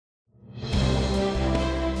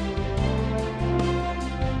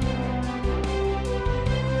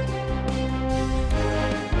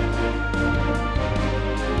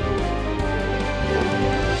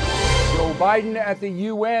Biden at the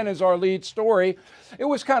UN is our lead story. It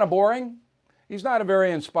was kind of boring. He's not a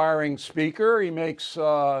very inspiring speaker. He makes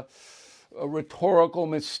rhetorical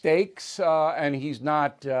mistakes, and he's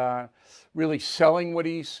not really selling what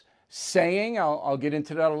he's saying. I'll get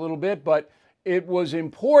into that a little bit, but it was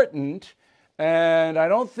important, and I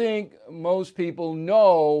don't think most people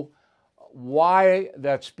know why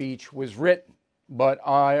that speech was written. But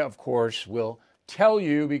I, of course, will tell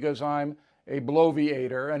you because I'm a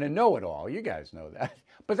bloviator and a know-it-all. You guys know that.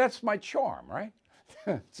 But that's my charm, right?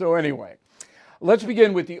 So anyway, let's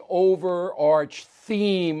begin with the overarch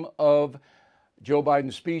theme of Joe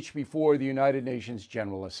Biden's speech before the United Nations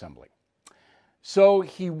General Assembly. So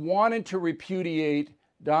he wanted to repudiate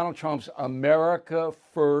Donald Trump's America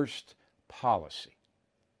First policy.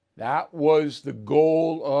 That was the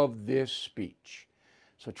goal of this speech.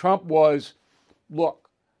 So Trump was, look,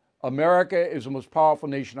 America is the most powerful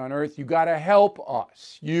nation on earth. You got to help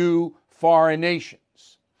us, you foreign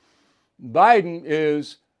nations. Biden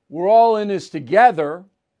is, we're all in this together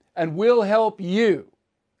and we'll help you,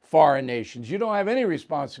 foreign nations. You don't have any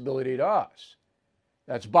responsibility to us.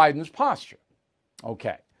 That's Biden's posture.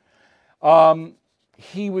 Okay.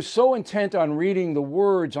 He was so intent on reading the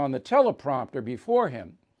words on the teleprompter before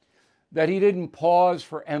him that he didn't pause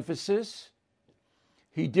for emphasis.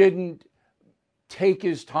 He didn't take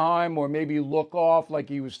his time or maybe look off like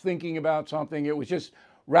he was thinking about something. It was just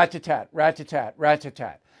rat-a-tat, rat-a-tat,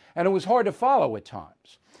 rat-a-tat. And it was hard to follow at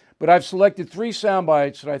times. But I've selected 3 sound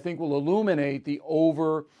bites that I think will illuminate the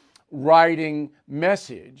overriding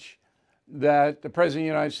message that the President of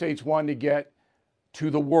the United States wanted to get to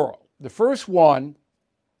the world. The first one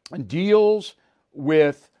deals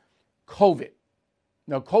with COVID.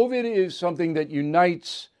 Now, COVID is something that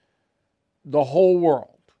unites the whole world.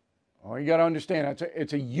 Oh, you got to understand,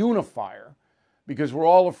 it's a unifier because we're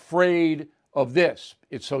all afraid of this.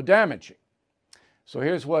 It's so damaging. So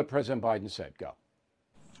here's what President Biden said. Go.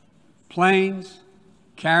 Planes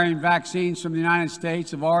carrying vaccines from the United States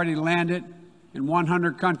have already landed in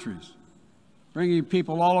 100 countries, bringing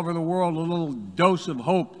people all over the world a little dose of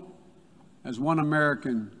hope, as one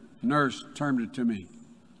American nurse termed it to me.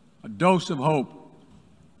 A dose of hope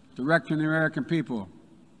direct from the American people,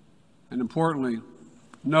 and importantly,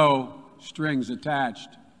 no strings attached.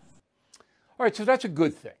 All right, so that's a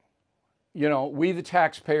good thing. You know, we the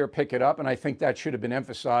taxpayer pick it up, and I think that should have been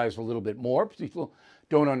emphasized a little bit more. People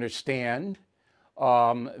don't understand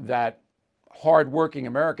that hardworking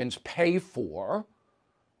Americans pay for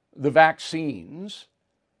the vaccines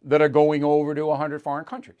that are going over to 100 foreign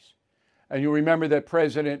countries. And you remember that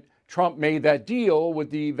President Trump made that deal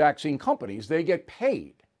with the vaccine companies. They get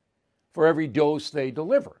paid for every dose they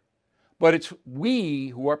deliver. But it's we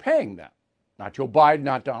who are paying them, not Joe Biden,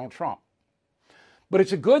 not Donald Trump. But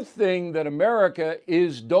it's a good thing that America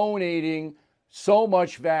is donating so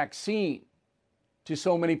much vaccine to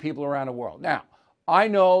so many people around the world. Now, I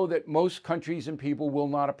know that most countries and people will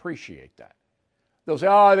not appreciate that. They'll say,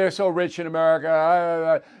 oh, they're so rich in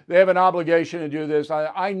America. They have an obligation to do this.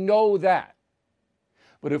 I know that.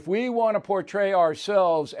 But if we want to portray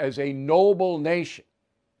ourselves as a noble nation,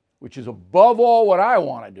 which is above all what I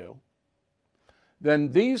want to do,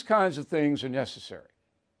 then these kinds of things are necessary.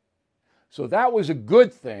 So that was a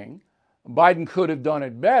good thing. Biden could have done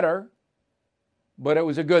it better, but it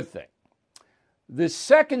was a good thing. The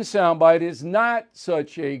second soundbite is not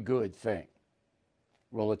such a good thing.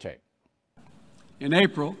 Roll the tape. In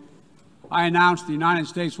April, I announced the United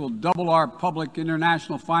States will double our public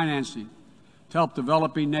international financing to help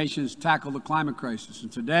developing nations tackle the climate crisis.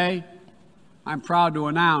 And today, I'm proud to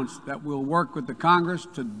announce that we'll work with the Congress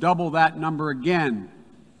to double that number again,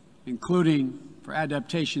 including for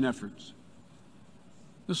adaptation efforts.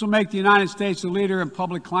 This will make the United States a leader in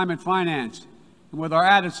public climate finance, and with our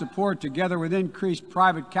added support, together with increased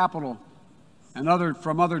private capital and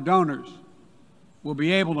from other donors, we'll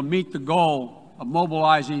be able to meet the goal of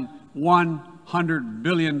mobilizing $100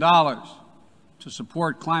 billion to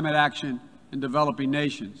support climate action in developing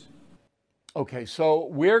nations. Okay, so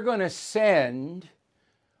we're going to send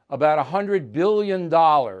about $100 billion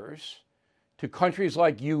to countries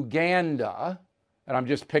like Uganda, and I'm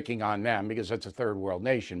just picking on them because that's a third world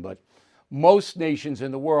nation, but most nations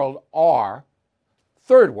in the world are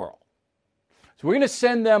third world. So we're going to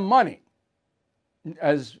send them money.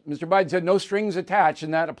 As Mr. Biden said, no strings attached,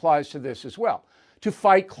 and that applies to this as well, to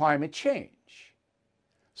fight climate change.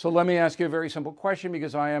 So let me ask you a very simple question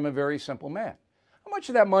because I am a very simple man. How much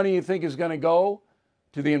of that money you think is going to go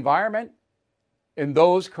to the environment in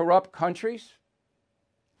those corrupt countries?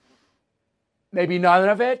 Maybe none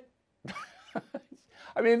of it.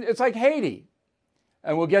 I mean, it's like Haiti.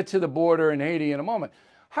 And we'll get to the border in Haiti in a moment.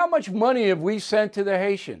 How much money have we sent to the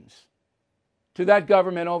Haitians, to that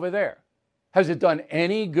government over there? Has it done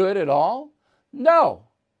any good at all? No.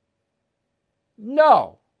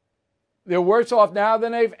 No. They're worse off now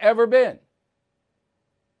than they've ever been.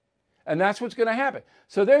 And that's what's going to happen.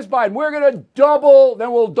 So there's Biden. We're going to double,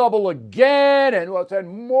 then we'll double again, and we'll send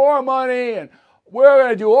more money, and we're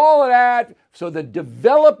going to do all of that so the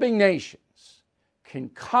developing nations can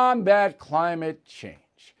combat climate change.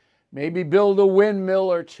 Maybe build a windmill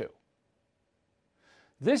or two.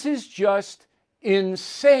 This is just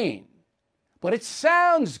insane. But it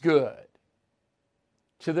sounds good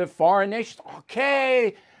to the foreign nations.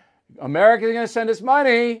 Okay, America's going to send us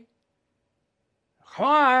money.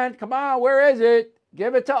 Come on, where is it?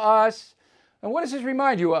 Give it to us. And what does this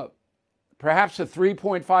remind you of? Perhaps a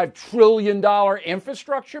 $3.5 trillion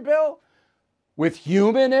infrastructure bill? With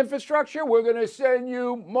human infrastructure, we're going to send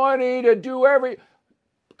you money to do every...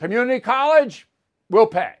 Community college, we'll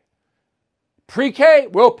pay. Pre-K,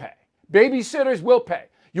 we'll pay. Babysitters, we'll pay.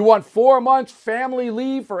 You want 4 months family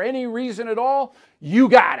leave for any reason at all? You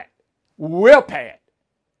got it. We'll pay it.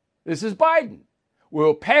 This is Biden.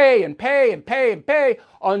 We'll pay and pay and pay and pay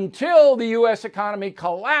until the U.S. economy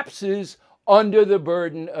collapses under the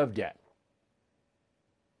burden of debt.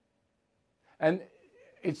 And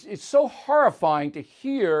it's so horrifying to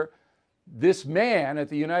hear this man at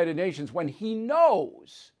the United Nations when he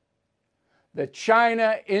knows that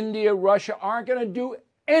China, India, Russia aren't going to do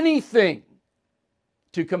anything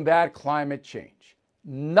to combat climate change.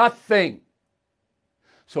 Nothing.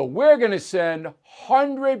 So we're going to send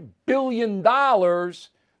 $100 billion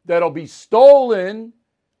that'll be stolen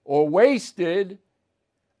or wasted,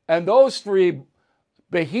 and those three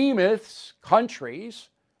behemoths, countries,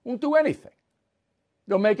 won't do anything.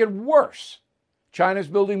 They'll make it worse. China's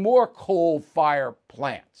building more coal-fired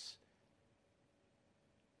plants.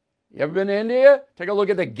 You ever been to India? Take a look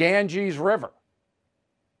at the Ganges River.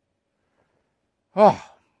 Oh,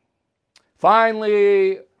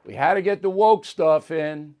 finally, we had to get the woke stuff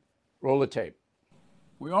in. Roll the tape.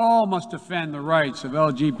 We all must defend the rights of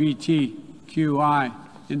LGBTQI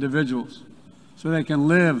individuals so they can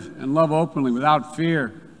live and love openly without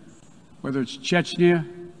fear, whether it's Chechnya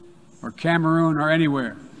or Cameroon or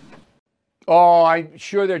anywhere. Oh, I'm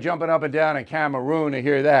sure they're jumping up and down in Cameroon to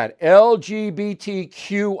hear that.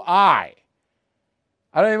 LGBTQI.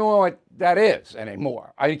 I don't even know what that is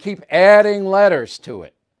anymore. I keep adding letters to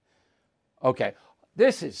it. Okay,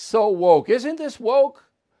 this is so woke. Isn't this woke?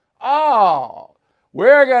 Oh,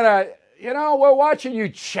 we're gonna, we're watching you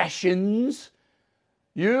Chechens.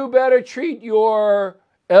 You better treat your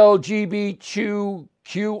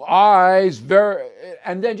LGBTQIs very,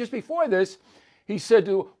 and then just before this, he said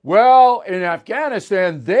well, in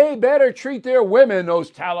Afghanistan, they better treat their women,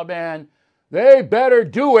 those Taliban. They better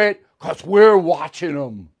do it because we're watching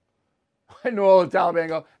them. I know all the Taliban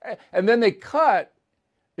go. And then they cut,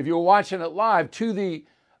 if you were watching it live, to the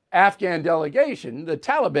Afghan delegation, the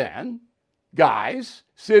Taliban guys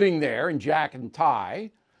sitting there in jacket and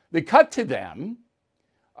tie. They cut to them,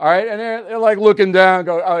 all right, and they're like looking down,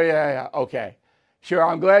 go, oh, yeah, okay. Sure,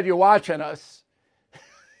 I'm glad you're watching us.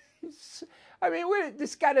 I mean,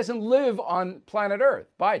 this guy doesn't live on planet Earth,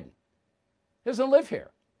 Biden. He doesn't live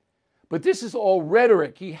here. But this is all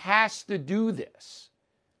rhetoric. He has to do this,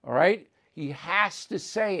 all right? He has to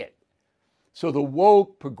say it. So the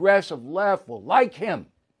woke, progressive left will like him.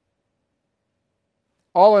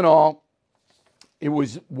 All in all, it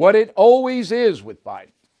was what it always is with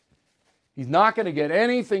Biden. He's not going to get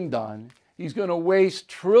anything done. He's going to waste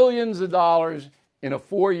trillions of dollars in a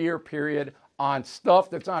 4-year period on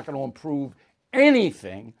stuff that's not going to improve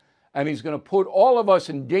anything, and he's going to put all of us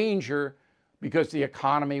in danger because the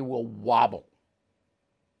economy will wobble.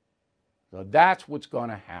 So that's what's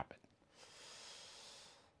going to happen.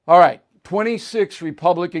 All right, 26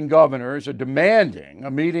 Republican governors are demanding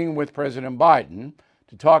a meeting with President Biden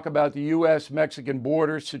to talk about the U.S.-Mexican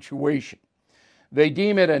border situation. They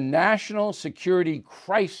deem it a national security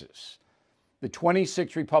crisis. The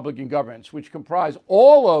 26 Republican governments, which comprise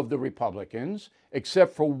all of the Republicans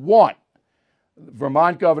except for one,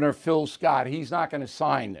 Vermont Governor Phil Scott. He's not going to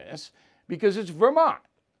sign this because it's Vermont.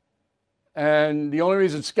 And the only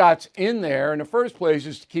reason Scott's in there in the first place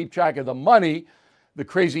is to keep track of the money. The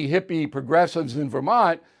crazy hippie progressives in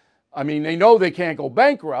Vermont, I mean, they know they can't go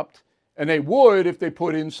bankrupt, and they would if they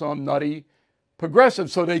put in some nutty progressive,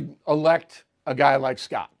 so they elect a guy like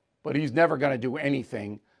Scott. But he's never going to do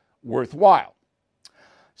anything worthwhile.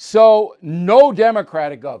 So no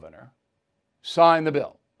Democratic governor signed the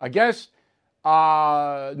bill. I guess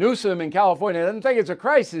Newsom in California doesn't think it's a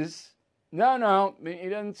crisis. No, he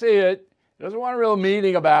doesn't see it. He doesn't want a real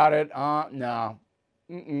meeting about it. No,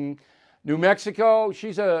 New Mexico,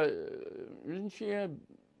 isn't she a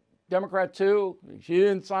Democrat too? She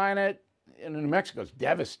didn't sign it, and New Mexico's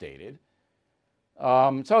devastated.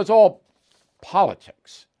 So it's all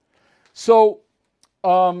politics. So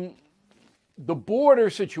the border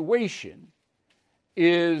situation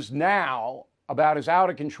is now about as out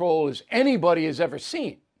of control as anybody has ever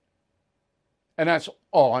seen. And that's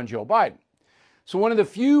all on Joe Biden. So one of the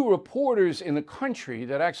few reporters in the country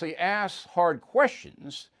that actually asks hard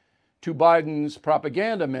questions to Biden's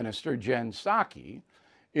propaganda minister, Jen Psaki,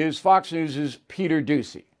 is Fox News' Peter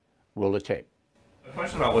Doocy. Roll the tape. A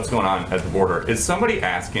question about what's going on at the border. Is somebody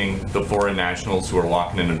asking the foreign nationals who are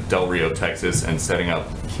walking into Del Rio, Texas, and setting up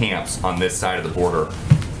camps on this side of the border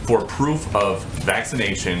for proof of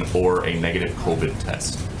vaccination or a negative COVID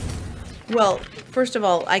test? Well, first of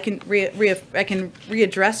all, I can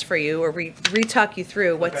readdress for you or re-talk you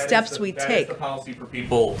through what steps we take. That is the policy for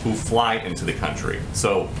people who fly into the country.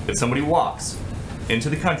 So if somebody walks into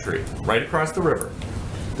the country right across the river,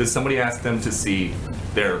 does somebody ask them to see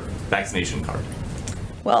their vaccination card?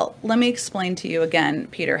 Well, let me explain to you again,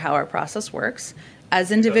 Peter, how our process works. As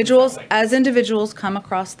individuals come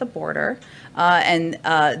across the border, and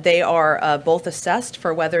they are both assessed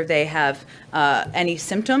for whether they have any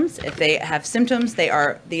symptoms. If they have symptoms,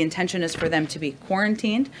 the intention is for them to be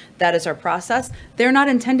quarantined. That is our process. They're not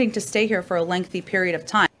intending to stay here for a lengthy period of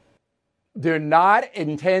time. They're not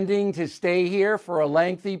intending to stay here for a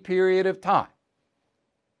lengthy period of time.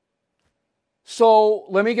 So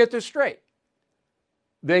let me get this straight.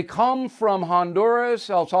 They come from Honduras,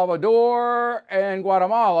 El Salvador, and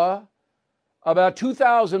Guatemala, about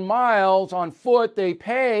 2,000 miles on foot. They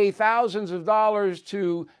pay thousands of dollars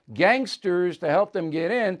to gangsters to help them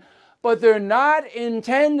get in, but they're not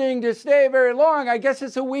intending to stay very long. I guess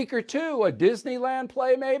it's a week or two, a Disneyland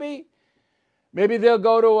play maybe. Maybe they'll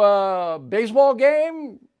go to a baseball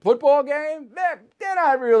game, football game. They're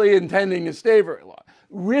not really intending to stay very long,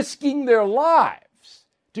 risking their lives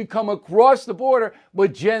to come across the border.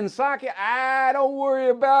 But Jen Psaki, don't worry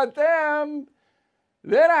about them.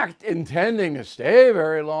 They're not intending to stay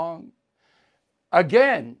very long.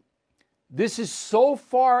 Again, this is so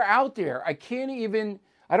far out there, I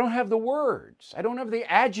don't have the words. I don't have the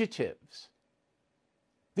adjectives.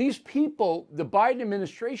 These people, the Biden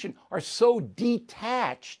administration, are so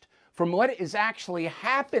detached from what is actually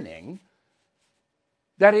happening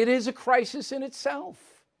that it is a crisis in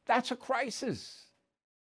itself. That's a crisis.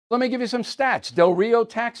 Let me give you some stats. Del Rio,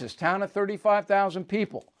 Texas, town of 35,000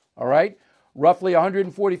 people, all right? Roughly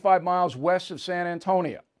 145 miles west of San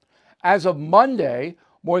Antonio. As of Monday,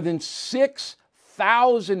 more than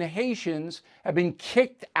 6,000 Haitians have been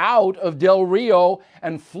kicked out of Del Rio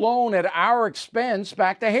and flown at our expense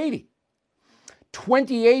back to Haiti.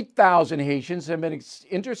 28,000 Haitians have been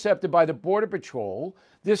intercepted by the Border Patrol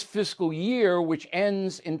this fiscal year, which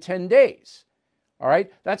ends in 10 days. All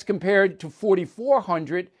right? That's compared to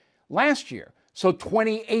 4,400 last year. So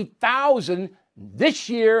 28,000 this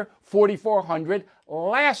year, 4,400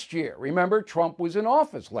 last year. Remember, Trump was in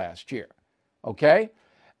office last year. Okay?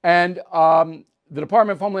 And the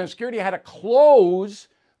Department of Homeland Security had to close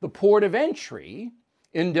the port of entry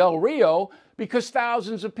in Del Rio because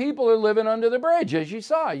thousands of people are living under the bridge, as you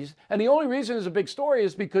saw. And the only reason it's a big story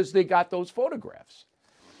is because they got those photographs.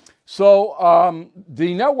 So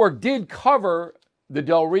the network did cover the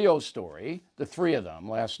Del Rio story, the three of them,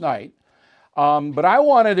 last night. But I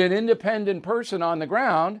wanted an independent person on the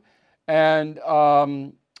ground, and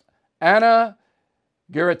Anna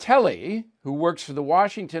Garatelli, who works for the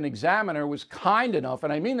Washington Examiner, was kind enough,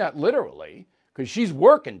 and I mean that literally, because she's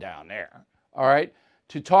working down there, all right,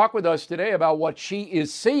 to talk with us today about what she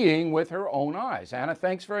is seeing with her own eyes. Anna,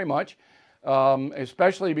 thanks very much,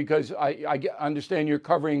 especially because I understand you're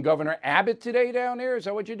covering Governor Abbott today down there. Is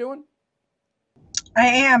that what you're doing? I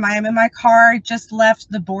am in my car, just left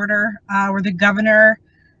the border where the governor,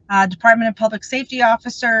 Department of Public Safety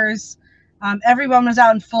officers, everyone was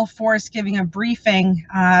out in full force giving a briefing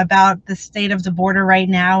about the state of the border right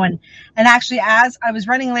now. And actually, as I was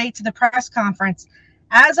running late to the press conference,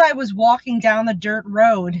 as I was walking down the dirt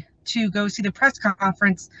road to go see the press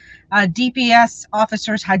conference, DPS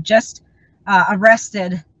officers had just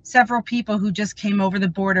arrested several people who just came over the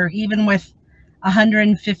border, even with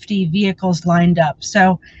 150 vehicles lined up.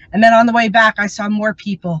 So, and then on the way back, I saw more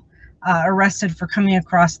people arrested for coming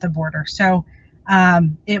across the border. So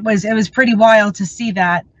it was pretty wild to see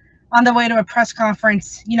that on the way to a press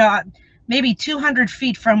conference, maybe 200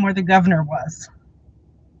 feet from where the governor was.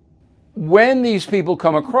 When these people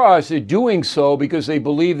come across, they're doing so because they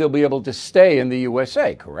believe they'll be able to stay in the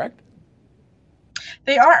USA, correct?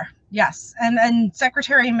 They are. Yes, and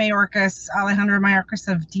Secretary Mayorkas, Alejandro Mayorkas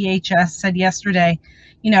of DHS, said yesterday,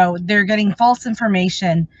 they're getting false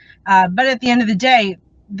information. But at the end of the day,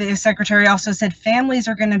 the secretary also said families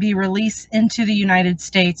are going to be released into the United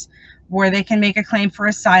States where they can make a claim for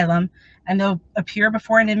asylum, and they'll appear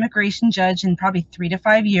before an immigration judge in probably 3 to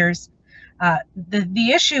 5 years.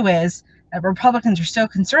 The issue is that Republicans are so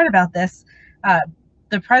concerned about this.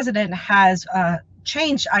 The president has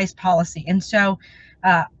changed ICE policy, and so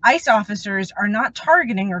ICE officers are not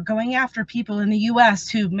targeting or going after people in the U.S.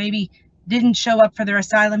 who maybe didn't show up for their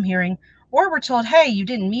asylum hearing, or were told, "Hey, you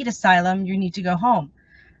didn't meet asylum, you need to go home."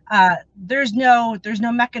 There's no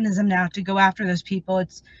mechanism now to go after those people.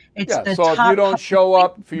 It's Yeah, the so if top. you don't show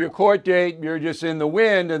up for your court date, you're just in the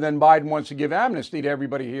wind, and then Biden wants to give amnesty to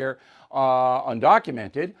everybody here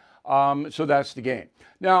undocumented. So that's the game.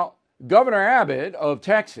 Now, Governor Abbott of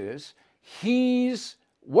Texas,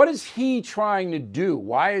 what is he trying to do?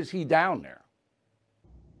 Why is he down there?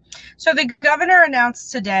 So the governor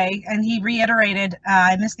announced today, and he reiterated,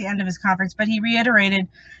 I missed the end of his conference, but he reiterated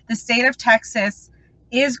the state of Texas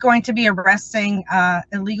is going to be arresting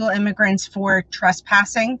illegal immigrants for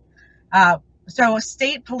trespassing. So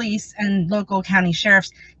state police and local county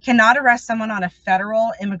sheriffs cannot arrest someone on a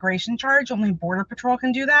federal immigration charge. Only Border Patrol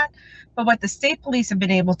can do that. But what the state police have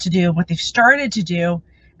been able to do, what they've started to do,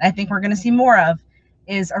 and I think we're going to see more of,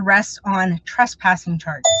 is arrests on trespassing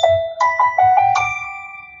charges.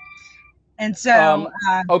 And so,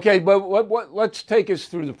 okay, but let's take us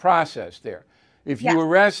through the process there. If you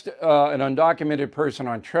arrest an undocumented person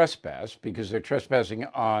on trespass because they're trespassing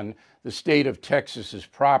on the state of Texas's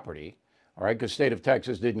property, all right, because state of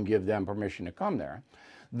Texas didn't give them permission to come there,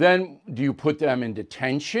 then do you put them in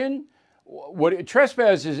detention?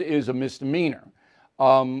 Trespass is a misdemeanor.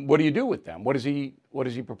 What do you do with them? What does he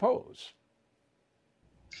propose?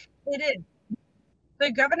 It is.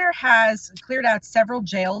 The governor has cleared out several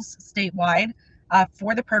jails statewide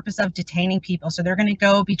for the purpose of detaining people. So they're going to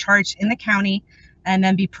go be charged in the county and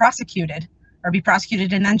then be prosecuted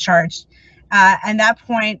and then charged. And that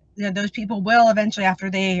point, those people will eventually,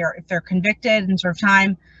 if they're convicted and serve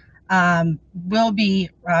time, will be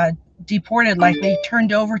deported, likely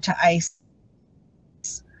turned over to ICE.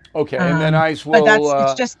 Okay, and then ICE will. But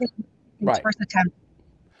it's just his right. first attempt.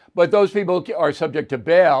 But those people are subject to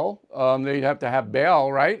bail. They'd have to have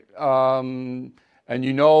bail, right? And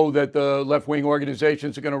you know that the left-wing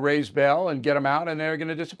organizations are going to raise bail and get them out, and they're going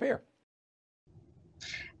to disappear.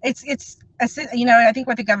 I think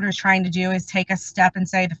what the governor is trying to do is take a step and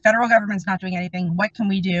say the federal government's not doing anything. What can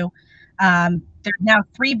we do? There's now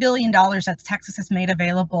 $3 billion that Texas has made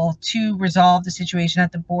available to resolve the situation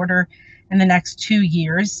at the border in the next 2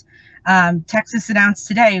 years. Texas announced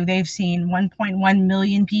today they've seen 1.1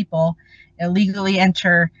 million people illegally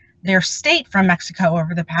enter their state from Mexico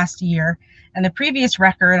over the past year. And the previous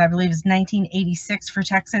record, I believe, is 1986 for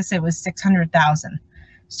Texas. It was 600,000.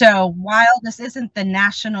 So while this isn't the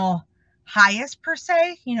national highest per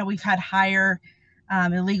se, we've had higher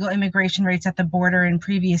illegal immigration rates at the border in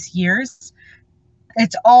previous years.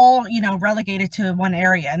 It's all, relegated to one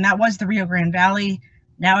area, and that was the Rio Grande Valley.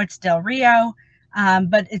 Now it's Del Rio,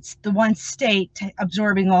 but it's the one state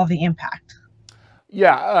absorbing all the impact.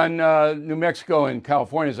 Yeah, and New Mexico and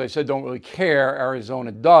California, as I said, don't really care.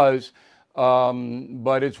 Arizona does,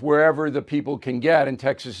 but it's wherever the people can get, and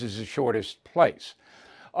Texas is the shortest place.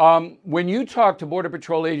 When you talk to Border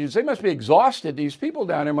Patrol agents, they must be exhausted. These people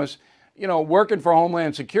down there must, working for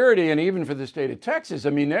Homeland Security and even for the state of Texas.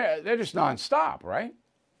 I mean, they're just nonstop, right?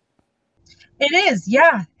 It is,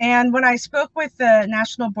 yeah. And when I spoke with the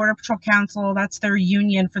National Border Patrol Council, that's their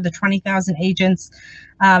union for the 20,000 agents,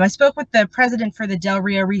 I spoke with the president for the Del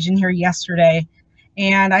Rio region here yesterday.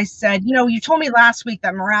 And I said, you told me last week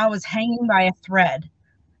that morale was hanging by a thread.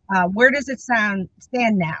 Where does it stand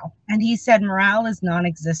now? And he said morale is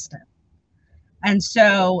non-existent. And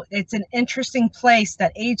so it's an interesting place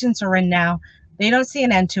that agents are in now. They don't see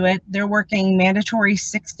an end to it. They're working mandatory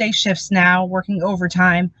 6-day shifts now, working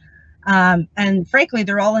overtime. And frankly,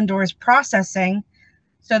 they're all indoors processing.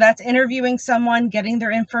 So that's interviewing someone, getting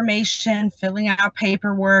their information, filling out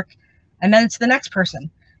paperwork, and then it's the next person.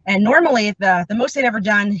 And normally the most they'd ever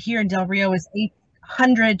done here in Del Rio is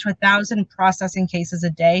 800 to 1,000 processing cases a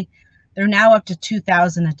day. They're now up to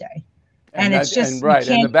 2,000 a day. And it's just,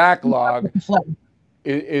 and the backlog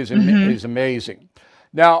is amazing.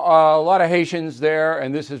 Now, a lot of Haitians there,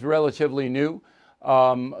 and this is relatively new.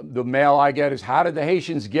 The mail I get is, how did the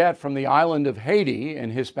Haitians get from the island of Haiti in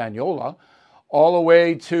Hispaniola all the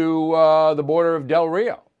way to the border of Del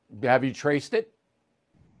Rio? Have you traced it?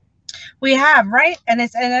 We have, right? And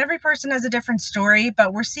every person has a different story,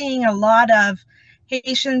 but we're seeing a lot of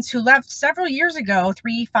Haitians who left several years ago,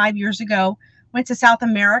 5 years ago, went to South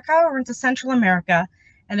America or into Central America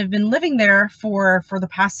and have been living there for the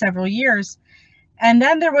past several years. And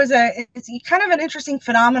then there was it's kind of an interesting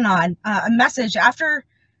phenomenon, a message after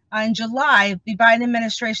in July, the Biden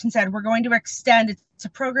administration said, we're going to extend, it's a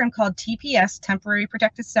program called TPS, Temporary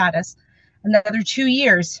Protected Status, another 2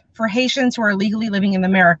 years for Haitians who are legally living in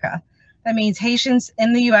America. That means Haitians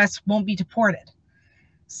in the US won't be deported.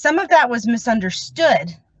 Some of that was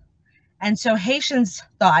misunderstood. And so Haitians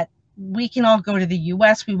thought, we can all go to the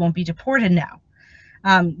US, we won't be deported now.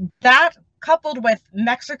 That coupled with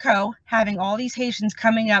Mexico having all these Haitians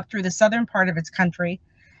coming up through the southern part of its country,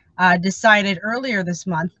 decided earlier this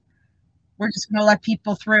month, we're just going to let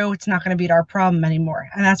people through. It's not going to be our problem anymore.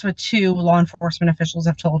 And that's what 2 law enforcement officials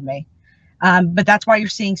have told me. But that's why you're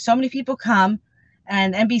seeing so many people come.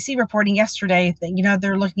 And NBC reporting yesterday that,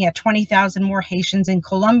 they're looking at 20,000 more Haitians in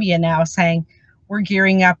Colombia now, saying we're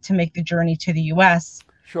gearing up to make the journey to the U.S.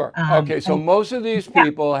 Sure. Okay, so most of these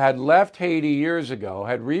people had left Haiti years ago,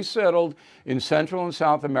 had resettled in Central and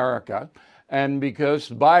South America, and because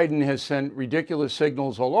Biden has sent ridiculous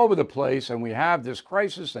signals all over the place, and we have this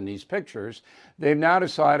crisis and these pictures, they've now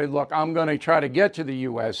decided, look, I'm going to try to get to the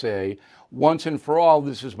USA once and for all.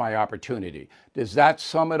 This is my opportunity. Does that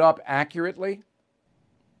sum it up accurately?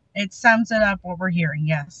 It sums it up what we're hearing,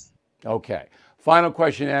 yes. Okay. Final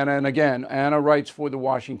question, Anna. And again, Anna writes for the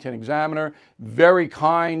Washington Examiner. Very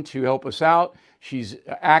kind to help us out. She's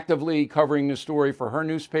actively covering the story for her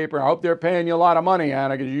newspaper. I hope they're paying you a lot of money,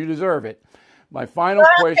 Anna, because you deserve it. My final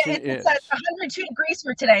question is... It's 102 degrees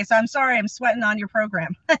for today, so I'm sorry I'm sweating on your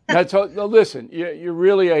program. Listen, you're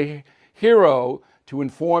really a hero to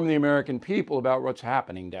inform the American people about what's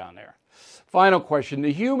happening down there. Final question.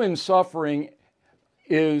 The human suffering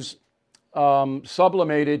is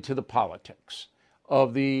sublimated to the politics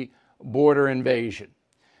of the border invasion.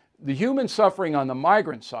 The human suffering on the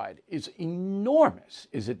migrant side is enormous,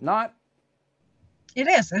 is it not? It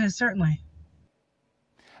is certainly.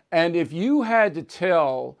 And if you had to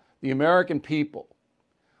tell the American people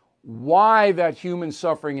why that human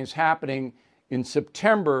suffering is happening in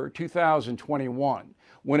September 2021,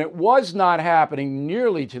 when it was not happening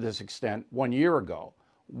nearly to this extent 1 year ago,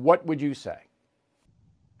 what would you say?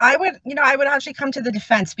 I would actually come to the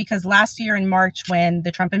defense, because last year in March, when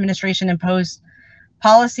the Trump administration imposed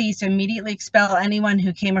policies to immediately expel anyone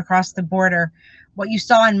who came across the border, what you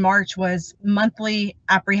saw in March was monthly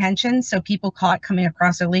apprehensions. So people caught coming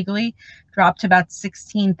across illegally dropped to about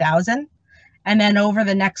 16,000. And then over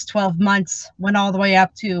the next 12 months went all the way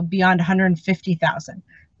up to beyond 150,000,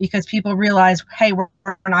 because people realized, hey, we're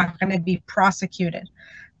not going to be prosecuted.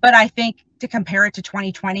 But I think to compare it to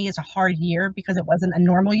 2020 is a hard year because it wasn't a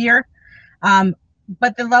normal year.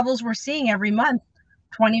 But the levels we're seeing every month,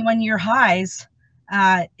 21-year highs,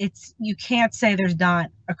 you can't say there's not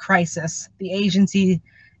a crisis. The agency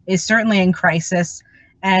is certainly in crisis,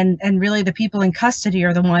 and really the people in custody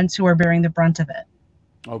are the ones who are bearing the brunt of it.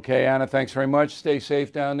 Okay, Anna, thanks very much. Stay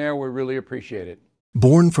safe down there. We really appreciate it.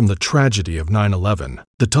 Born from the tragedy of 9/11,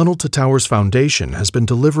 the Tunnel to Towers Foundation has been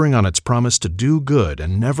delivering on its promise to do good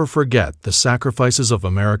and never forget the sacrifices of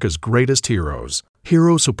America's greatest heroes.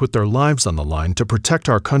 Heroes who put their lives on the line to protect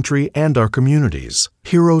our country and our communities.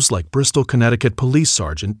 Heroes like Bristol, Connecticut Police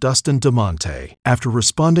Sergeant Dustin DeMonte. After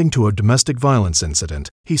responding to a domestic violence incident,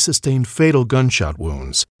 he sustained fatal gunshot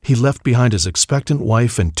wounds. He left behind his expectant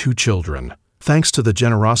wife and 2 children. Thanks to the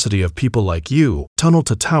generosity of people like you, Tunnel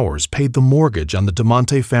to Towers paid the mortgage on the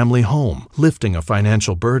DeMonte family home, lifting a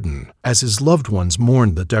financial burden. As his loved ones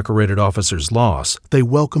mourned the decorated officer's loss, they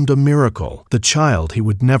welcomed a miracle, the child he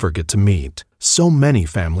would never get to meet. So many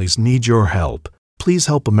families need your help. Please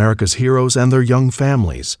help America's heroes and their young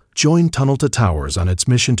families. Join Tunnel to Towers on its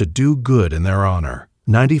mission to do good in their honor.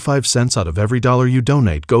 95 cents out of every dollar you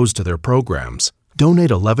donate goes to their programs. Donate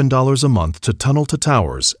 $11 a month to Tunnel to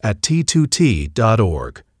Towers at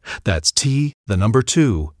T2T.org. That's T2T.org.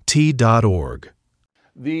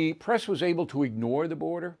 The press was able to ignore the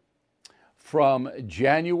border from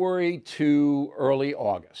January to early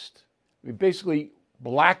August. We basically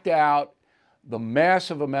blacked out the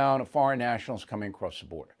massive amount of foreign nationals coming across the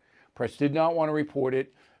border. Press did not want to report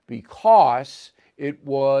it because it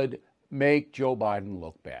would make Joe Biden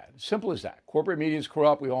look bad. Simple as that. Corporate media is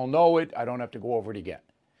corrupt. We all know it. I don't have to go over it again.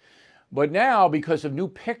 But now, because of new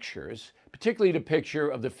pictures, particularly the picture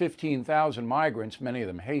of the 15,000 migrants, many of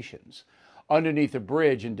them Haitians, underneath a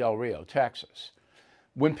bridge in Del Rio, Texas,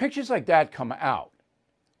 when pictures like that come out,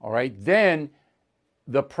 all right, then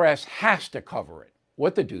the press has to cover it.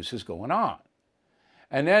 What the deuce is going on?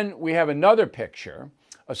 And then we have another picture,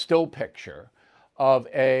 a still picture, of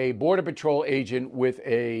a Border Patrol agent with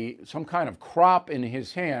some kind of crop in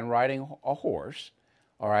his hand riding a horse,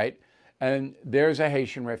 all right? And there's a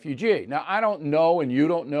Haitian refugee. Now, I don't know, and you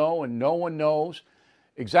don't know, and no one knows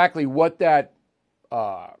exactly what that,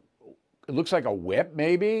 it looks like a whip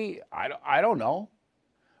maybe. I don't know,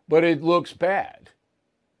 but it looks bad.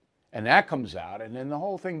 And that comes out, and then the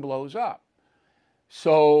whole thing blows up.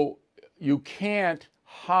 So you can't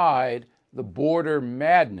hide the border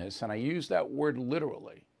madness, and I use that word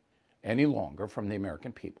literally, any longer from the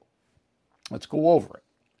American people. Let's go over it.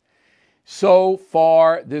 So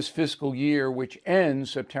far this fiscal year, which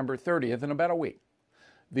ends September 30th in about a week,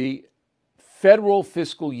 the federal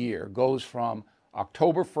fiscal year goes from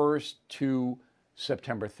October 1st to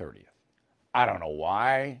September 30th. I don't know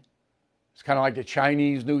why. It's kind of like the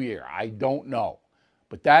Chinese New Year. I don't know.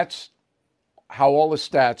 But that's how all the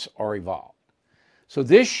stats are evolved. So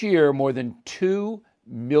this year, more than 2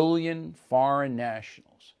 million foreign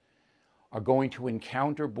nationals are going to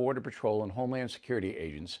encounter Border Patrol and Homeland Security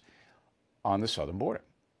agents on the southern border.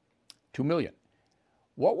 2 million.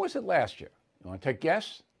 What was it last year? You want to take a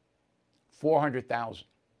guess? 400,000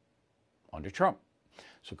 under Trump.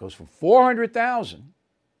 So it goes from 400,000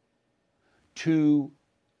 to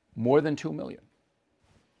more than 2 million.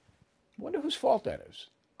 I wonder whose fault that is.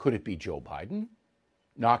 Could it be Joe Biden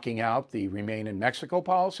knocking out the Remain in Mexico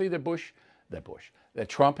policy that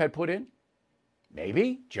Trump had put in?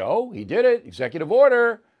 Maybe. Joe, he did it. Executive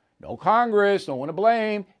order. No Congress, no one to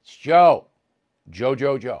blame. It's Joe.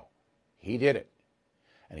 Joe. He did it.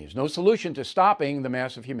 And he has no solution to stopping the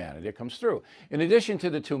massive humanity that comes through. In addition to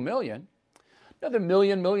the 2 million, another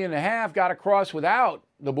million and a half got across without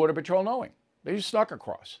the Border Patrol knowing. They just snuck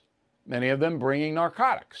across. Many of them bringing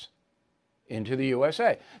narcotics into the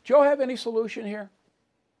USA. Joe have any solution here?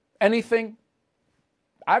 Anything?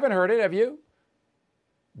 I haven't heard it. Have you?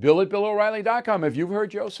 Bill at BillO'Reilly.com if you've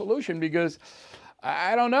heard Joe's solution, because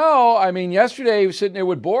I don't know. I mean, yesterday he was sitting there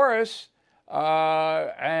with Boris,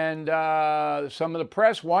 and some of the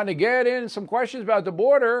press wanted to get in some questions about the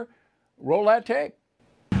border. Roll that tape.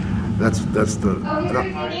 That's the.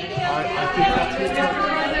 I think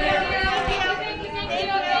that's.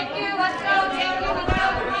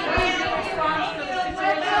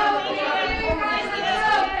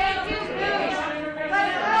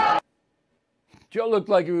 Joe looked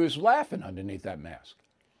like he was laughing underneath that mask.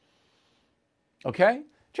 Okay?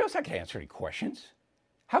 Joe's not going to answer any questions.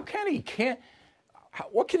 How can he?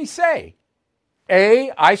 What can he say?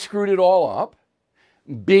 A, I screwed it all up.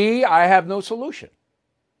 B, I have no solution.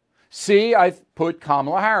 C, I put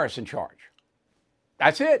Kamala Harris in charge.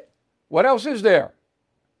 That's it. What else is there?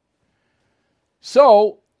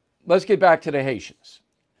 So let's get back to the Haitians.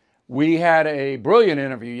 We had a brilliant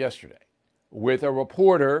interview yesterday with a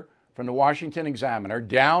reporter from the Washington Examiner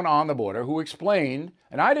down on the border who explained,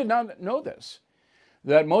 and I did not know this,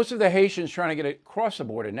 that most of the Haitians trying to get across the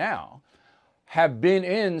border now have been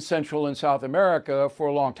in Central and South America for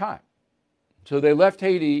a long time. So they left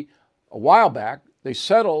Haiti a while back, they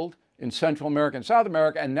settled in Central America and South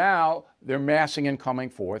America, and now they're massing and coming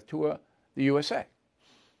forth to the USA.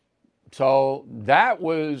 So that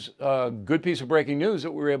was a good piece of breaking news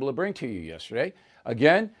that we were able to bring to you yesterday.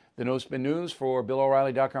 Again, the No Spin News for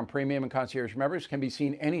BillO'Reilly.com Premium and Concierge members can be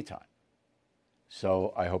seen anytime.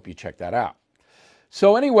 So I hope you check that out.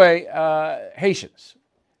 So anyway, Haitians.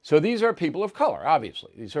 So these are people of color,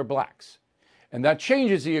 obviously. These are blacks. And that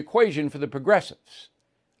changes the equation for the progressives.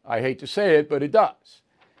 I hate to say it, but it does.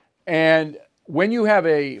 And when you have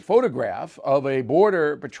a photograph of a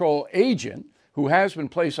Border Patrol agent who has been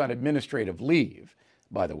placed on administrative leave,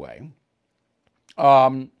 by the way,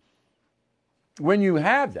 when you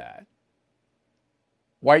have that,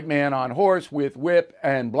 white man on horse with whip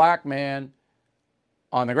and black man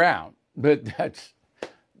on the ground, but that's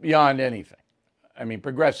beyond anything. I mean,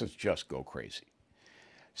 progressives just go crazy.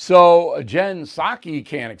 So Jen Psaki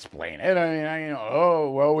can't explain it. I mean,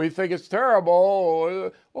 oh, well, we think it's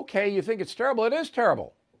terrible. Okay, you think it's terrible. It is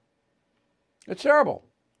terrible. It's terrible.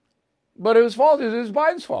 But it was fault. It was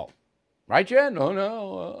Biden's fault. Right, Jen?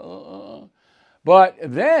 No. But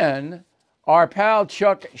then our pal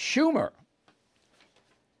Chuck Schumer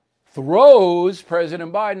throws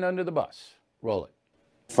President Biden under the bus. Roll it.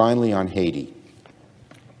 Finally, on Haiti.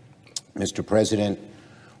 Mr. President,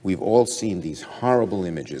 we've all seen these horrible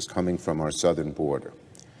images coming from our southern border.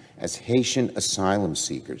 As Haitian asylum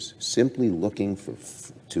seekers simply looking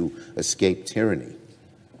to escape tyranny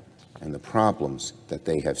and the problems that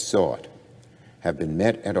they have sought have been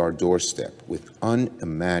met at our doorstep with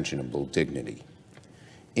unimaginable dignity.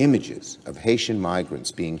 Images of Haitian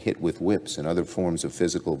migrants being hit with whips and other forms of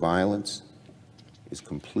physical violence, is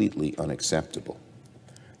completely unacceptable.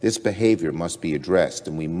 This behavior must be addressed,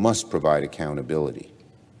 and we must provide accountability.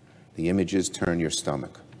 The images turn your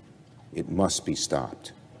stomach. It must be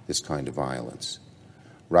stopped, this kind of violence.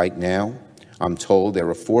 Right now, I'm told there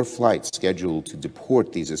are 4 flights scheduled to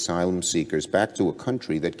deport these asylum seekers back to a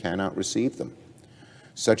country that cannot receive them.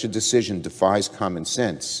 Such a decision defies common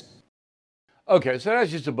sense. Okay, so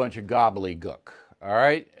that's just a bunch of gobbledygook, all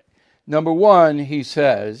right? Number one, he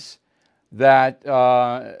says that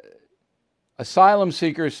asylum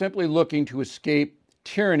seekers simply looking to escape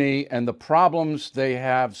tyranny and the problems they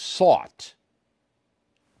have sought.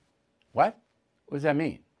 What? What does that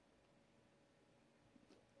mean?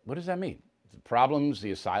 What does that mean? The problems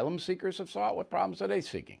the asylum seekers have sought? What problems are they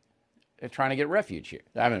seeking? They're trying to get refuge here.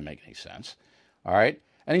 That doesn't make any sense. All right?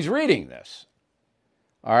 And he's reading this.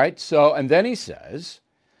 All right? So, and then he says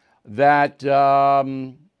that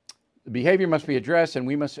the behavior must be addressed and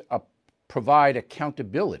we must provide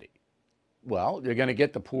accountability. Well, you're going to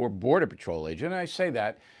get the poor Border Patrol agent. And I say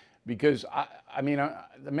that because,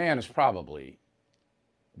 the man is probably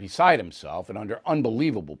beside himself and under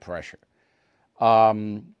unbelievable pressure.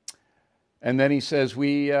 And then he says,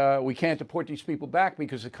 we can't deport these people back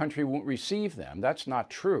because the country won't receive them. That's not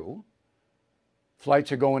true.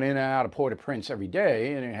 Flights are going in and out of Port-au-Prince every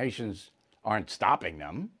day, and Haitians aren't stopping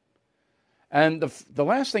them. And the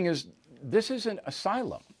last thing is, this isn't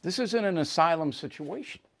asylum. This isn't an asylum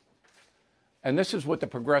situation. And this is what the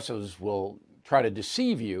progressives will try to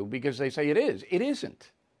deceive you because they say it is. It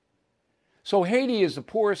isn't. So Haiti is the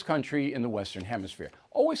poorest country in the Western Hemisphere.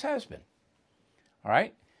 Always has been. All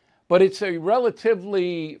right? But it's a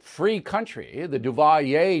relatively free country. The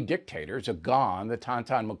Duvalier dictators are gone. The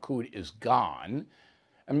Tonton Macoute is gone.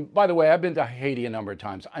 And by the way, I've been to Haiti a number of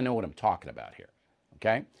times. I know what I'm talking about here.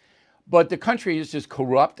 Okay? But the country is just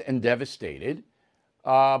corrupt and devastated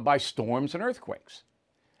by storms and earthquakes.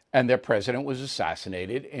 And their president was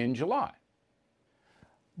assassinated in July.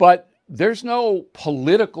 But there's no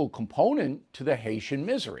political component to the Haitian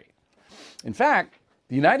misery. In fact,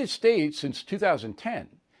 the United States, since 2010,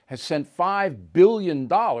 has sent $5 billion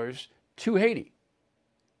to Haiti.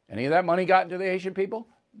 Any of that money gotten to the Haitian people?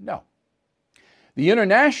 No. The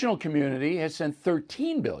international community has sent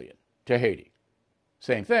 $13 billion to Haiti.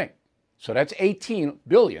 Same thing. So that's $18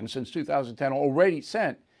 billion since 2010 already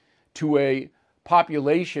sent to a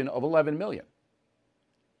population of 11 million.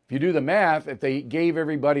 If you do the math, if they gave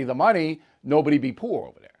everybody the money, nobody'd be poor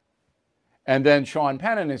over there. And then Sean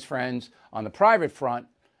Penn and his friends on the private front,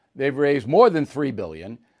 they've raised more than $3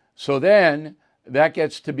 billion. So then that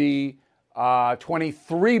gets to be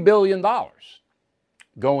 $23 billion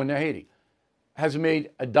going to Haiti. Hasn't made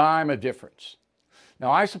a dime of difference.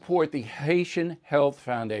 Now, I support the Haitian Health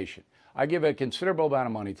Foundation. I give a considerable amount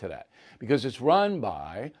of money to that because it's run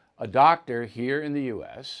by a doctor here in the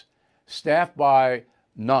U.S., staffed by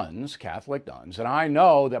nuns, Catholic nuns, and I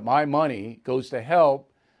know that my money goes to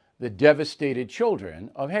help the devastated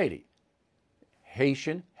children of Haiti.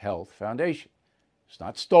 Haitian Health Foundation. It's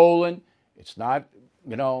not stolen. It's not,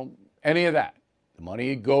 any of that. The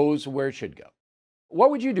money goes where it should go.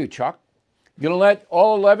 What would you do, Chuck? You going to let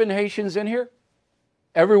all 11 Haitians in here?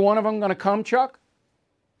 Every one of them going to come, Chuck?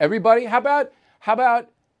 Everybody? How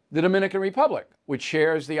about the Dominican Republic, which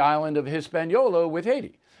shares the island of Hispaniola with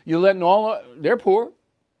Haiti? You letting they're poor.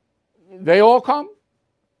 They all come?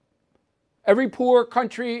 Every poor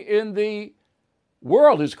country in the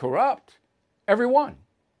world is corrupt. Every one.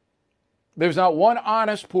 There's not one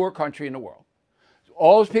honest poor country in the world.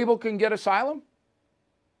 All those people can get asylum?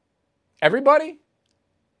 Everybody?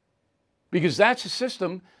 Because that's a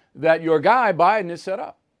system that your guy Biden has set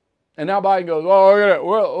up. And now Biden goes,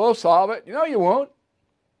 we'll solve it. No, you won't.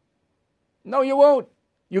 No, you won't.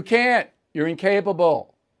 You can't. You're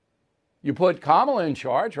incapable. You put Kamala in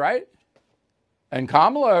charge, right? And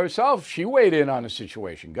Kamala herself, she weighed in on the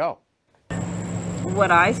situation. Go.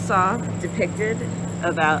 What I saw depicted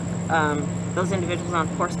about those individuals on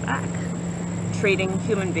horseback treating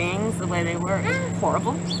human beings the way they were is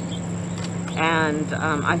horrible. And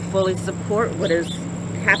I fully support what is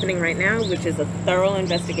happening right now, which is a thorough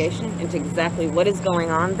investigation into exactly what is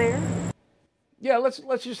going on there. Yeah,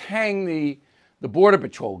 let's just hang the Border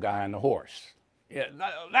Patrol guy on the horse. Yeah,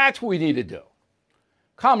 that's what we need to do.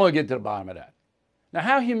 Kamala, get to the bottom of that. Now,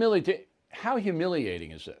 how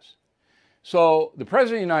humiliating is this? So the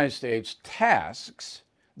President of the United States tasks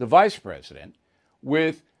the Vice President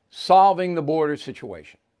with solving the border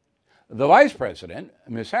situation. The Vice President,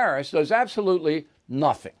 Ms. Harris, does absolutely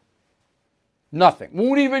nothing. Nothing.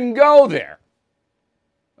 Won't even go there.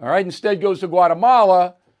 All right? Instead goes to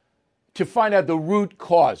Guatemala to find out the root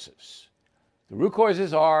causes. The root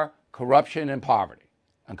causes are corruption and poverty.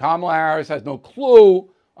 And Kamala Harris has no clue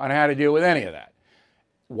on how to deal with any of that.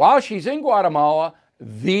 While she's in Guatemala,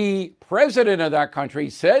 the president of that country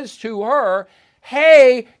says to her,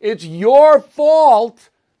 hey, it's your fault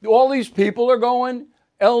all these people are going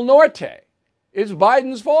El Norte. It's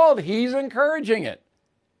Biden's fault. He's encouraging it.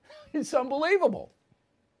 It's unbelievable.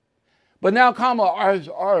 But now Kamala,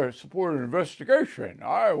 I support an investigation.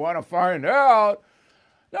 I want to find out.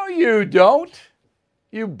 No, you don't.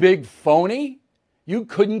 You big phony. You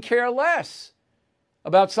couldn't care less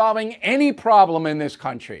about solving any problem in this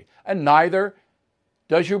country. And neither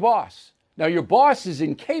does your boss. Now, your boss is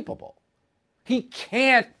incapable. He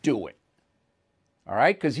can't do it. All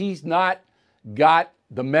right? Because he's not got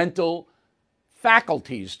the mental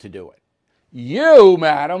faculties to do it. You,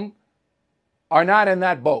 madam, are not in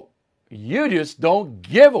that boat. You just don't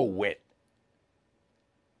give a whit.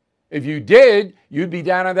 If you did, you'd be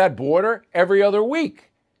down at that border every other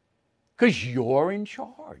week because you're in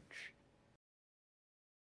charge.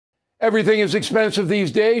 Everything is expensive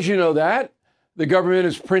these days, you know that. The government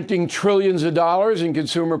is printing trillions of dollars and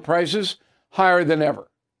consumer prices higher than ever.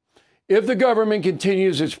 If the government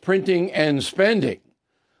continues its printing and spending,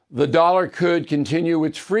 the dollar could continue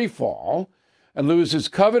its free fall and lose its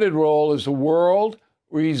coveted role as the world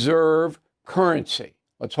reserve currency.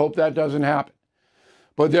 Let's hope that doesn't happen.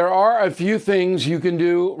 But there are a few things you can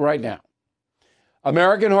do right now.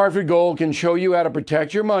 American Hartford Gold can show you how to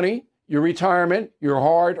protect your money, your retirement, your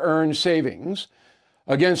hard-earned savings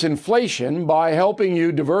against inflation by helping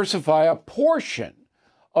you diversify a portion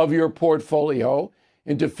of your portfolio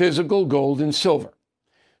into physical gold and silver.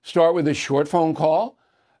 Start with a short phone call,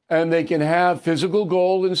 and they can have physical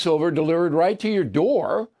gold and silver delivered right to your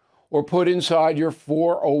door or put inside your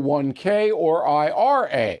 401k or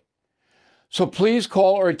IRA. So please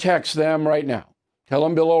call or text them right now. Tell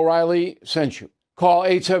them Bill O'Reilly sent you. Call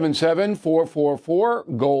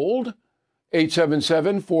 877-444-GOLD,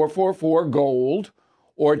 877-444-GOLD,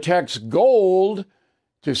 or text GOLD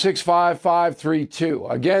to 65532.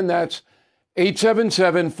 Again, that's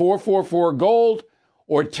 877-444-GOLD,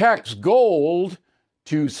 or text GOLD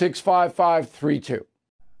to 65532.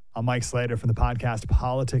 I'm Mike Slater from the podcast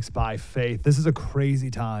Politics by Faith. This is a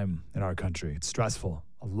crazy time in our country. It's stressful,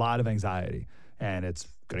 a lot of anxiety, and it's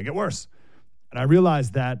going to get worse. And I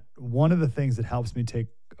realized that one of the things that helps me take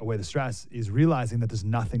away the stress is realizing that there's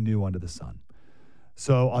nothing new under the sun.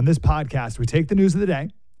 So on this podcast, we take the news of the day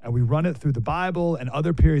and we run it through the Bible and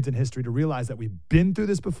other periods in history to realize that we've been through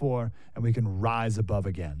this before and we can rise above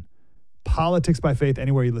again. Politics by Faith,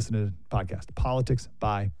 anywhere you listen to the podcast. Politics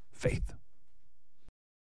by Faith.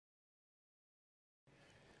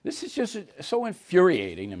 This is just so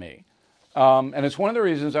infuriating to me. And it's one of the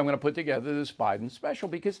reasons I'm going to put together this Biden special,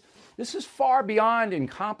 because this is far beyond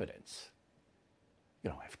incompetence. You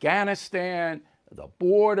know, Afghanistan, the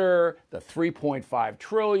border, the $3.5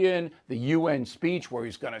 trillion, the UN speech where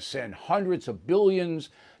he's going to send hundreds of billions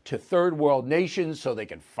to third world nations so they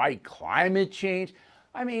can fight climate change.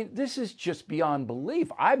 I mean, this is just beyond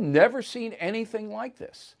belief. I've never seen anything like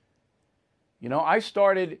this. You know, I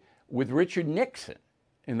started with Richard Nixon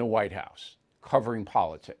in the White House covering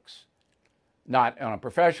politics, not on a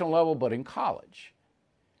professional level, but in college.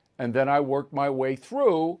 And then I worked my way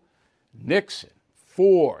through Nixon,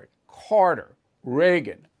 Ford, Carter,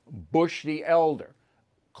 Reagan, Bush the Elder,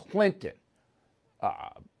 Clinton,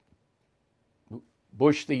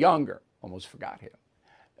 Bush the Younger, almost forgot him,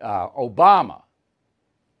 Obama,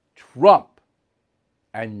 Trump,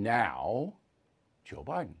 and now Joe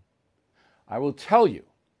Biden. I will tell you,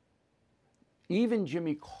 even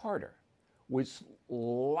Jimmy Carter was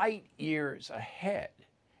light years ahead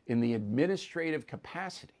in the administrative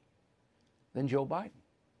capacity than Joe Biden.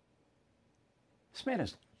 This man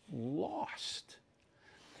is lost.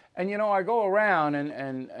 And, you know, I go around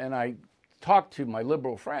and I talk to my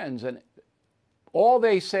liberal friends, and all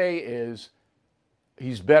they say is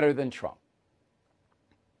he's better than Trump.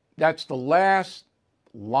 That's the last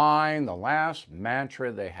line, the last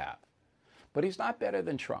mantra they have. But he's not better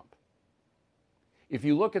than Trump. If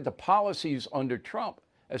you look at the policies under Trump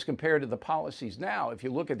as compared to the policies now, if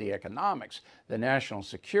you look at the economics, the national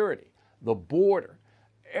security, the border,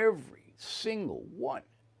 every single one,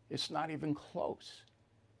 it's not even close.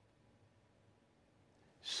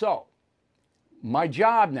 So, my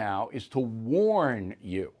job now is to warn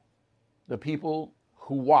you, the people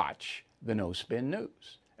who watch the No Spin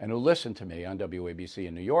News and who listen to me on WABC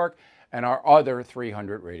in New York and our other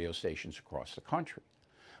 300 radio stations across the country.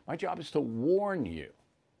 My job is to warn you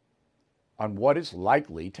on what is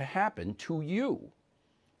likely to happen to you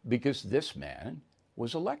because this man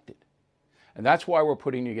was elected. And that's why we're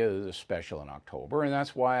putting together this special in October, and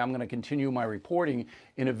that's why I'm going to continue my reporting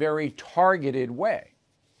in a very targeted way.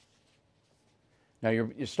 Now,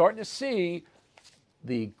 you're starting to see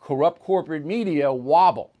the corrupt corporate media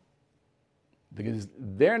wobble because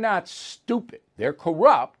they're not stupid. They're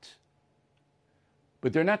corrupt,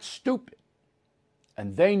 but they're not stupid.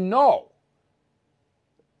 And they know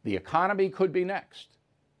the economy could be next.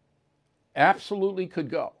 Absolutely could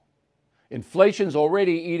go. Inflation's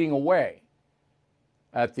already eating away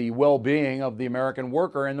at the well-being of the American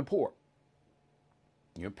worker and the poor.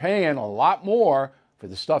 You're paying a lot more for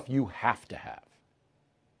the stuff you have to have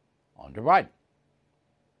under Biden.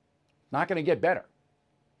 Not going to get better.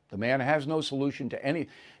 The man has no solution to any.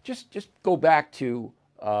 Just go back to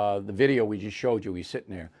the video we just showed you. He's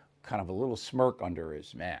sitting there, kind of a little smirk under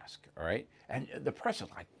his mask, all right? And the press is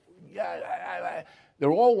like, yeah, they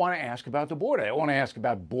all want to ask about the border. They want to ask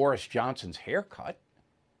about Boris Johnson's haircut.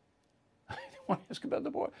 They want to ask about the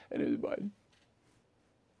border. And Biden.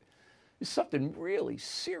 There's something really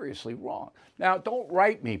seriously wrong. Now, don't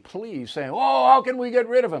write me, please, saying, oh, how can we get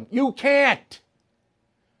rid of him? You can't.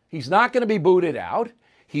 He's not going to be booted out.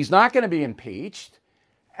 He's not going to be impeached.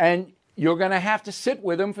 And you're going to have to sit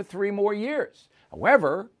with him for 3 more years.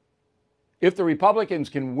 However, if the Republicans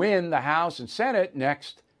can win the House and Senate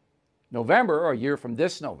next November, or a year from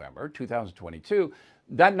this November, 2022,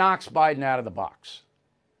 that knocks Biden out of the box.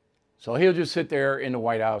 So he'll just sit there in the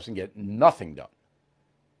White House and get nothing done.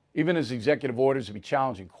 Even his executive orders will be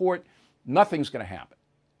challenged in court. Nothing's going to happen.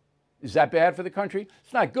 Is that bad for the country?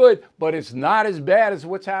 It's not good, but it's not as bad as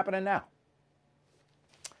what's happening now.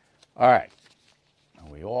 All right. Are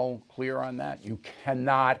we all clear on that? You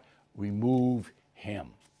cannot remove him.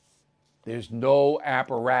 There's no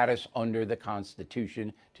apparatus under the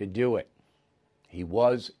Constitution to do it. He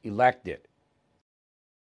was elected.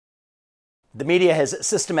 The media has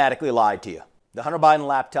systematically lied to you. The Hunter Biden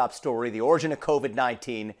laptop story, the origin of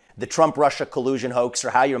COVID-19, the Trump-Russia collusion hoax,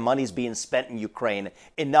 or how your money's being spent in Ukraine.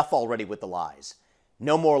 Enough already with the lies.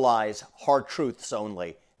 No more lies, hard truths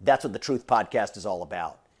only. That's what the Truth Podcast is all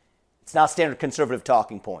about. It's not standard conservative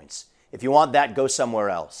talking points. If you want that, go somewhere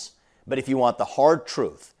else. But if you want the hard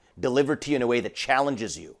truth delivered to you in a way that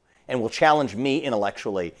challenges you and will challenge me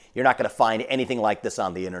intellectually, you're not going to find anything like this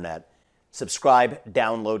on the internet. Subscribe,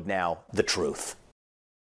 download now, The Truth.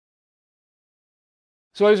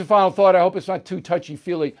 So here's a final thought. I hope it's not too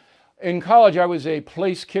touchy-feely. In college, I was a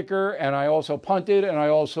place kicker, and I also punted, and I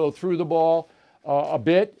also threw the ball a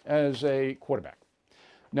bit as a quarterback.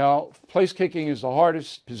 Now, place kicking is the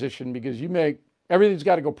hardest position because everything's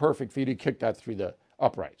got to go perfect for you to kick that through the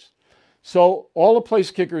uprights. So all the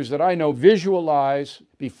place kickers that I know visualize,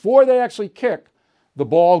 before they actually kick, the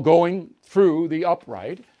ball going through the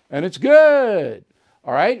upright, and it's good,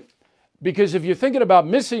 all right? Because if you're thinking about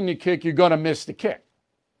missing the kick, you're going to miss the kick.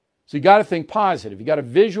 So you got to think positive. You got to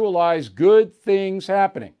visualize good things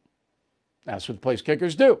happening. That's what the place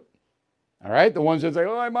kickers do. All right? The ones that say,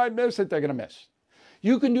 oh, I might miss it, they're going to miss.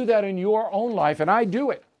 You can do that in your own life, and I do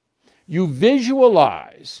it. You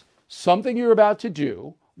visualize something you're about to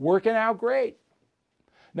do working out great.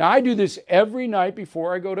 Now, I do this every night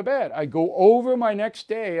before I go to bed. I go over my next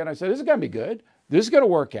day, and I say, this is going to be good. This is going to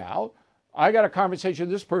work out. I got a conversation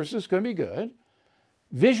with this person. It's going to be good.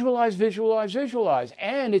 Visualize, visualize, visualize.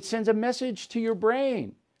 And it sends a message to your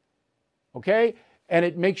brain, okay? And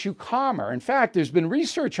it makes you calmer. In fact, there's been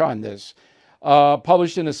research on this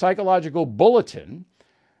published in a psychological bulletin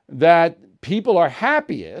that people are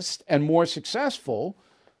happiest and more successful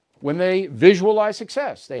when they visualize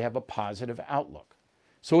success. They have a positive outlook.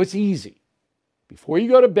 So it's easy. Before you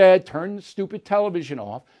go to bed, turn the stupid television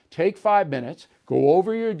off, take 5 minutes, go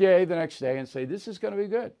over your day the next day and say, this is going to be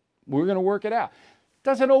good. We're going to work it out.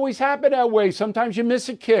 Doesn't always happen that way. Sometimes you miss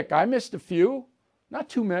a kick. I missed a few, not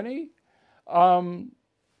too many.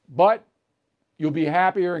 But you'll be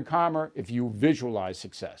happier and calmer if you visualize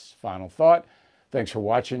success. Final thought. Thanks for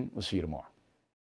watching. We'll see you tomorrow.